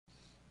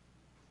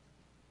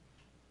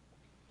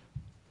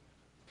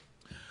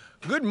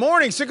Good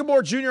morning,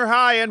 Sycamore Junior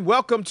High, and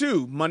welcome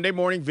to Monday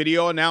Morning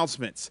Video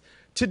Announcements.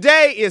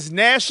 Today is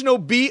National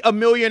Be a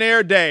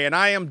Millionaire Day, and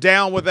I am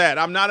down with that.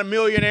 I'm not a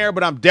millionaire,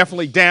 but I'm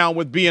definitely down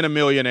with being a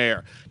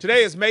millionaire.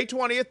 Today is May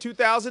 20th,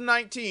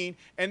 2019,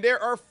 and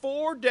there are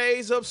 4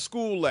 days of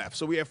school left.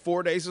 So we have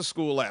 4 days of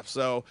school left,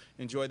 so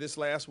enjoy this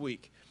last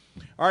week.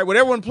 All right, would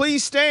everyone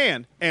please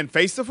stand and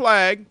face the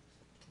flag,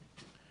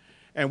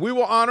 and we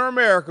will honor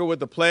America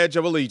with the Pledge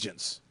of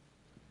Allegiance.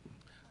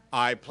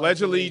 I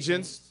pledge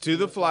allegiance to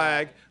the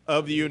flag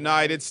of the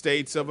United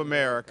States of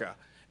America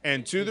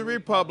and to the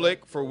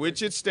republic for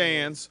which it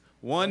stands,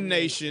 one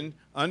nation,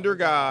 under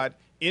God,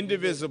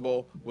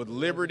 indivisible, with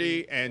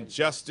liberty and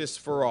justice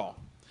for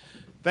all.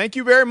 Thank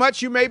you very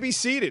much. You may be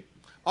seated.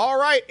 All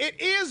right, it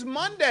is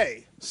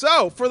Monday.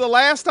 So, for the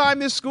last time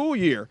this school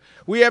year,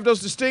 we have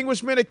those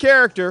distinguished men of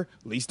character,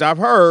 at least I've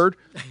heard,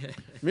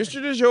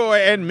 Mr.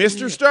 DeJoy and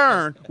Mr.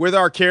 Stern, with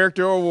our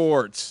character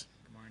awards.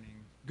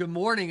 Good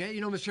morning.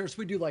 You know, Mr. Harris,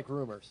 we do like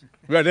rumors.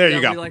 Well, there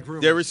you go. We like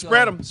rumors. There we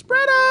spread them.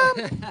 Spread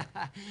them.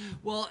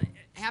 Well,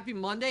 happy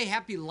Monday.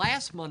 Happy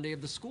last Monday of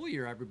the school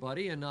year,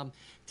 everybody. And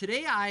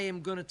today I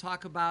am going to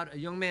talk about a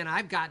young man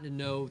I've gotten to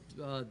know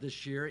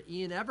this year,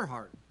 Ian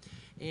Everhart.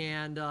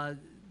 And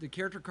the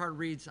character card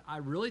reads, I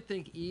really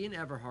think Ian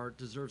Everhart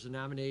deserves a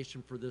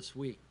nomination for this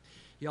week.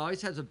 He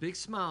always has a big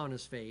smile on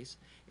his face.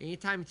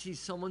 Anytime he sees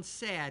someone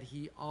sad,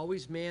 he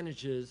always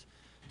manages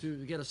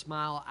to get a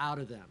smile out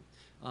of them.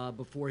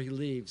 Before he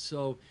leaves.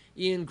 So,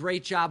 Ian,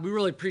 great job. We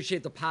really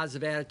appreciate the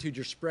positive attitude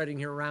you're spreading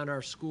here around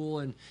our school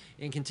and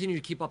continue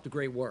to keep up the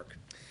great work.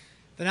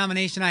 The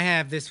nomination I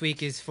have this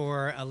week is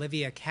for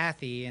Olivia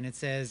Cathy, and it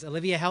says,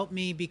 Olivia helped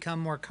me become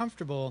more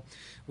comfortable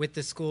with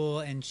the school,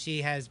 and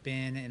she has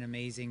been an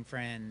amazing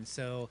friend.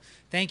 So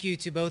thank you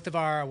to both of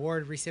our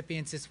award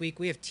recipients this week.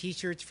 We have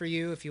T-shirts for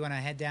you if you want to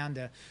head down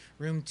to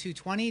room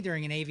 220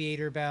 during an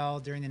aviator bell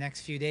during the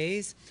next few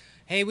days.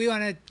 Hey, we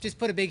want to just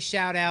put a big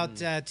shout out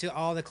to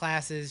all the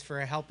classes for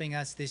helping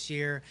us this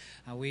year.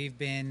 We've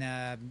been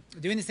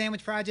doing the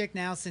Sandwich Project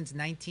now since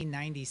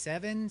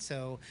 1997,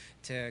 so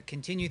to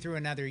continue through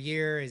another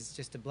year is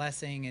just a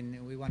blessing,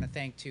 and we want to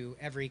thank to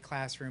every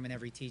classroom and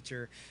every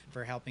teacher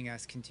for helping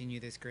us continue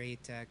this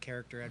great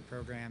character ed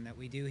program that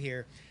we do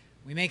here.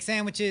 We make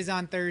sandwiches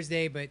on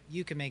Thursday, but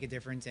you can make a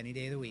difference any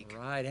day of the week.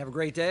 All right, have a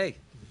great day.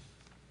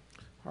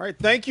 All right,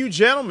 thank you,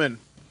 gentlemen.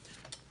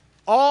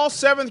 All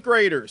 7th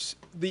graders,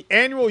 the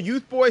annual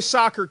Youth Boys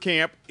Soccer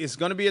Camp is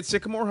going to be at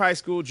Sycamore High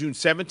School June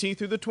 17th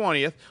through the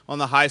 20th on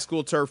the high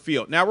school turf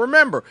field. Now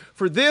remember,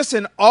 for this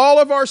and all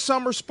of our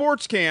summer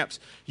sports camps,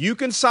 you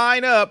can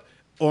sign up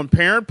on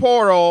Parent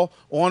Portal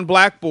on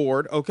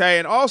Blackboard, okay?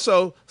 And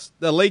also,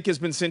 the link has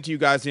been sent to you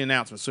guys, the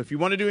announcement. So if you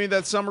want to do any of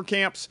that summer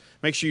camps,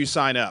 make sure you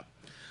sign up.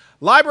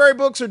 Library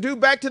books are due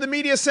back to the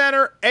Media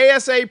Center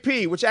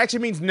ASAP, which actually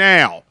means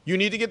now. You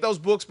need to get those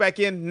books back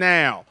in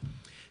now.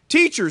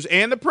 Teachers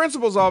and the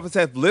principal's office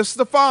have lists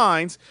the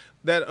fines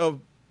that of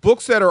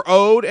books that are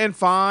owed and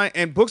fine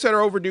and books that are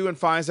overdue and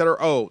fines that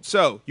are owed.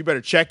 So you better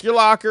check your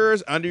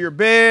lockers, under your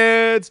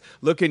beds,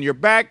 look in your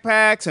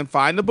backpacks, and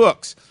find the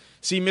books.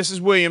 See Mrs.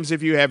 Williams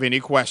if you have any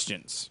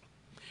questions.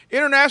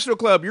 International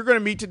Club, you're going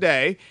to meet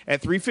today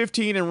at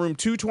 3:15 in room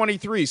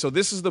 223. So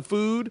this is the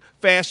food,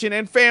 fashion,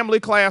 and family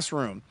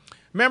classroom.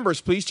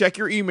 Members, please check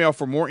your email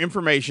for more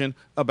information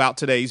about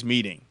today's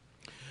meeting.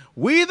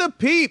 We the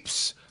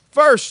Peeps.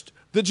 First,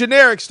 the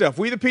generic stuff.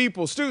 We the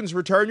people. Students,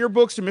 return your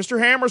books to Mr.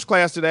 Hammer's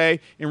class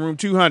today in room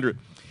 200.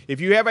 If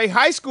you have a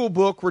high school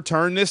book,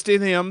 return this to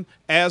him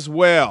as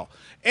well.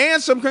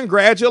 And some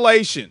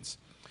congratulations.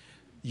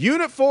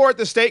 Unit 4 at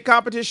the state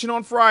competition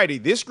on Friday.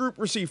 This group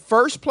received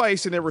first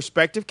place in their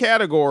respective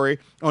category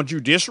on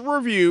judicial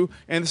review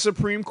and the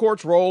Supreme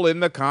Court's role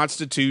in the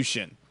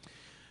Constitution.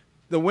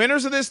 The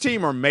winners of this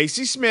team are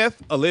Macy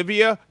Smith,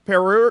 Olivia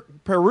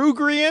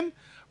Perugrian,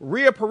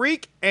 Rhea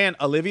Parikh, and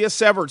Olivia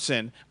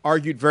Severson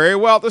argued very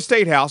well at the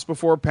State House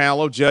before a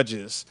panel of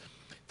judges.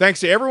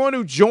 Thanks to everyone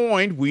who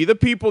joined We the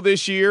People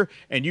this year,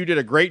 and you did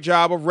a great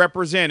job of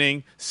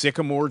representing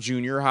Sycamore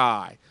Junior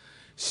High.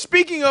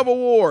 Speaking of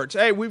awards,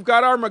 hey, we've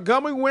got our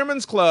Montgomery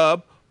Women's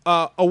Club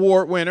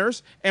award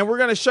winners, and we're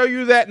going to show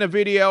you that in a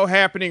video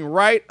happening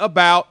right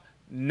about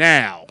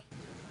now.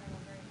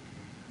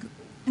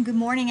 Good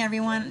morning,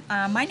 everyone.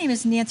 My name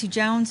is Nancy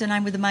Jones, and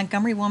I'm with the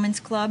Montgomery Women's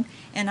Club,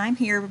 and I'm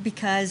here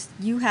because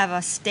you have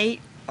a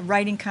state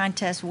writing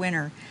contest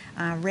winner.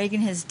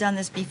 Reagan has done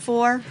this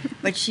before,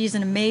 but she's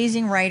an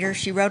amazing writer.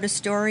 She wrote a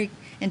story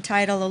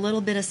entitled A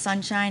Little Bit of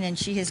Sunshine, and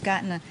she has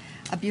gotten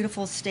a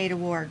beautiful state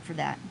award for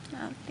that.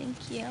 Oh,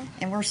 thank you.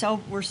 And we're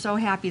so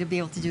happy to be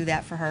able to do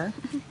that for her.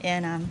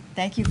 And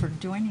thank you for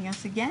joining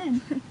us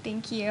again.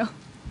 Thank you.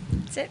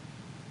 That's it.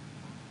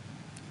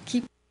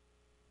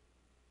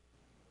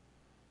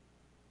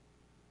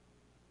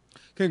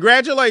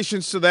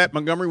 Congratulations to that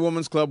Montgomery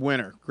Women's Club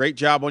winner. Great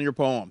job on your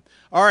poem.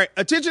 All right,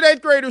 attention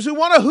 8th graders who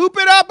want to hoop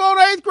it up on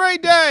 8th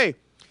grade day.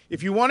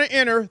 If you want to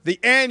enter the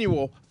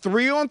annual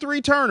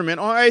 3-on-3 tournament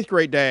on 8th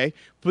grade day,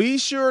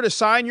 please sure to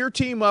sign your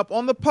team up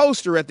on the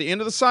poster at the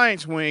end of the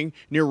science wing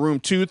near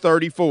room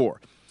 234.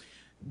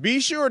 Be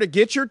sure to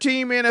get your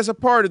team in as a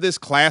part of this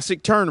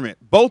classic tournament.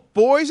 Both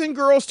boys and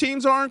girls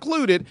teams are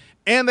included,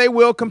 and they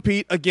will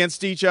compete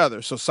against each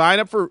other. So sign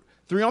up for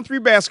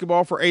 3-on-3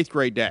 basketball for 8th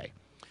grade day.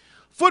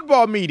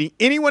 Football meeting.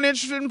 Anyone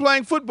interested in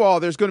playing football,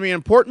 there's going to be an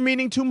important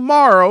meeting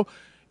tomorrow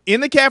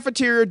in the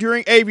cafeteria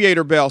during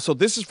Aviator Bell. So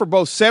this is for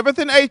both 7th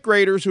and 8th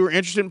graders who are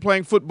interested in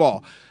playing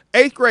football.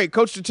 8th grade,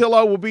 Coach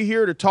Totillo will be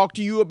here to talk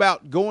to you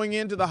about going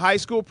into the high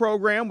school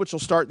program, which will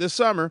start this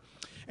summer.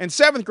 And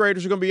 7th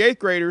graders are going to be 8th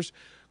graders.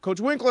 Coach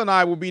Winkler and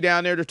I will be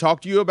down there to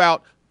talk to you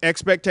about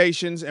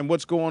expectations and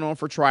what's going on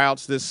for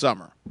tryouts this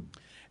summer.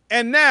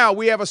 And now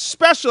we have a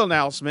special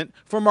announcement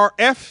from our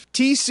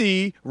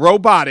FTC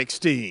robotics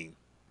team.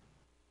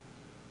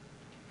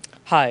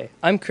 Hi,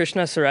 I'm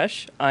Krishna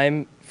Suresh.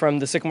 I'm from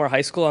the Sycamore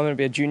High School. I'm going to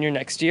be a junior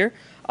next year.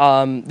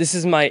 This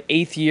is my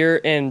 8th year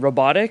in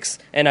robotics,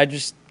 and I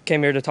just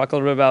came here to talk a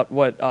little bit about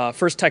what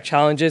First Tech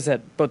Challenge is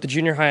at both the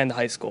junior high and the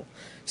high school.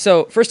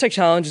 So First Tech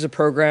Challenge is a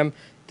program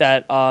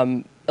that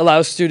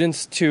allows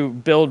students to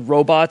build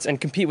robots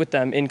and compete with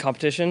them in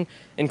competitions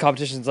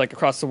like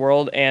across the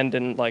world, and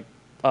in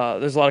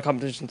there's a lot of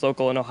competitions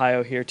local in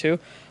Ohio here too.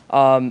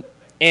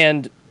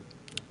 And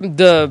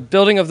the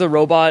building of the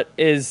robot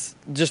is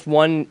just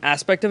one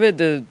aspect of it.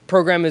 The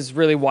program is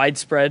really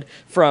widespread,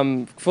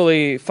 from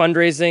fully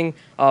fundraising,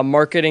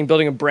 marketing,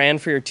 building a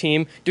brand for your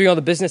team, doing all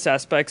the business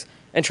aspects,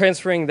 and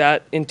transferring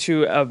that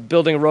into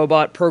building a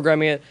robot,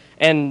 programming it,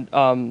 and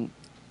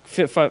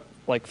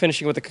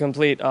finishing with a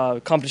complete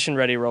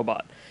competition-ready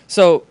robot.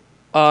 So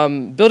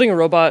building a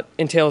robot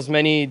entails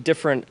many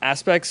different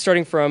aspects,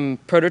 starting from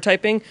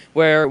prototyping,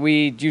 where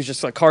we use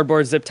just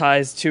cardboard zip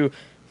ties to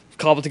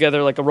cobble together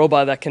a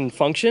robot that can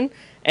function,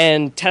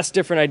 and test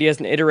different ideas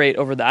and iterate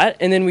over that.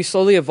 And then we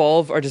slowly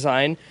evolve our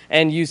design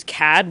and use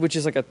CAD, which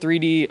is a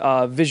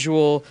 3D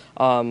visual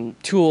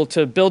tool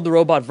to build the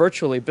robot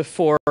virtually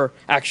before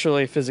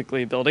actually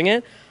physically building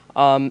it.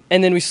 And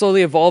then we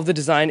slowly evolve the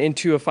design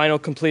into a final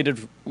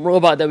completed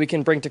robot that we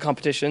can bring to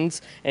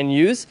competitions and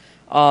use.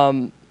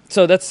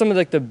 So that's some of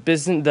the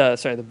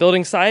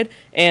building side.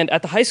 And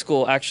at the high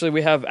school, actually,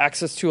 we have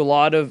access to a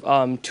lot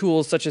of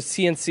tools such as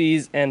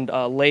CNCs and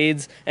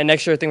lathes. And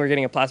next year, I think we're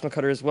getting a plasma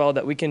cutter as well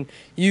that we can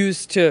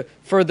use to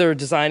further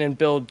design and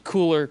build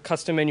cooler,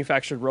 custom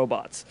manufactured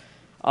robots.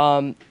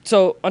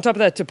 So on top of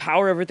that, to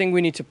power everything,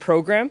 we need to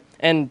program.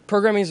 And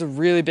programming is a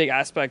really big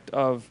aspect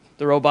of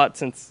the robot,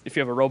 since if you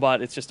have a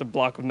robot, it's just a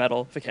block of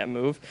metal if it can't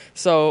move.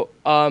 So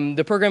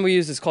the program we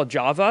use is called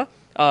Java,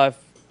 if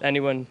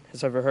anyone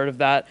has ever heard of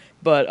that.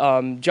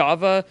 But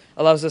Java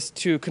allows us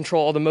to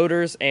control all the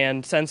motors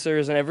and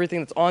sensors and everything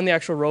that's on the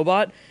actual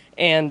robot,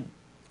 and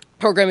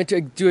program it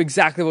to do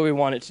exactly what we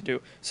want it to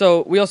do.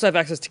 So we also have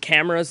access to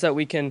cameras that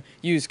we can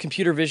use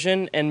computer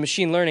vision and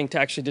machine learning to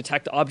actually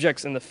detect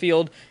objects in the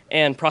field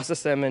and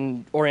process them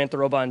and orient the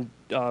robot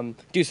and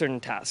do certain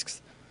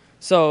tasks.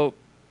 So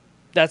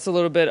that's a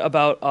little bit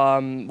about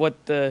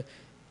what the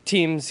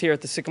teams here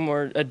at the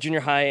Sycamore Junior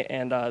High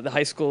and the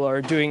high school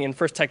are doing in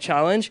First Tech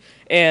Challenge.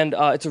 And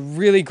it's a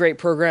really great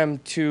program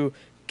to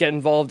get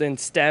involved in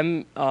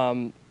STEM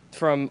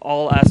from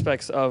all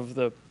aspects of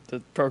the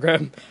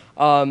program.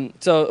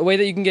 So a way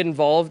that you can get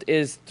involved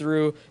is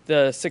through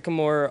the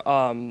Sycamore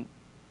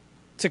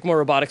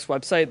Robotics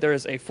website.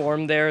 There's a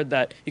form there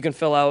that you can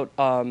fill out.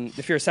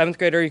 If you're a 7th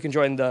grader, you can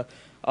join the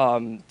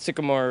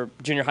Sycamore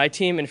Junior High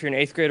team, and if you're an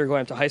 8th grader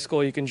going up to high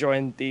school, you can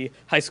join the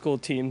high school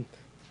team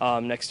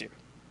next year.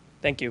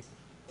 Thank you.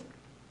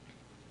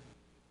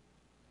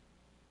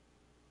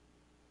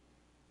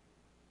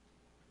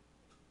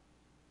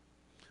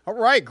 All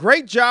right,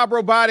 great job,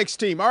 robotics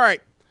team. All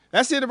right,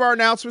 that's the end of our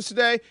announcements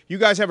today. You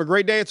guys have a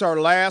great day. It's our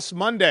last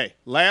Monday.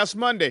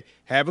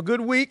 Have a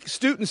good week.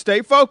 Students,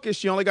 stay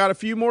focused. You only got a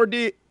few more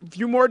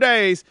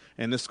days,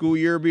 and the school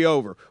year will be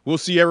over. We'll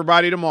see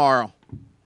everybody tomorrow.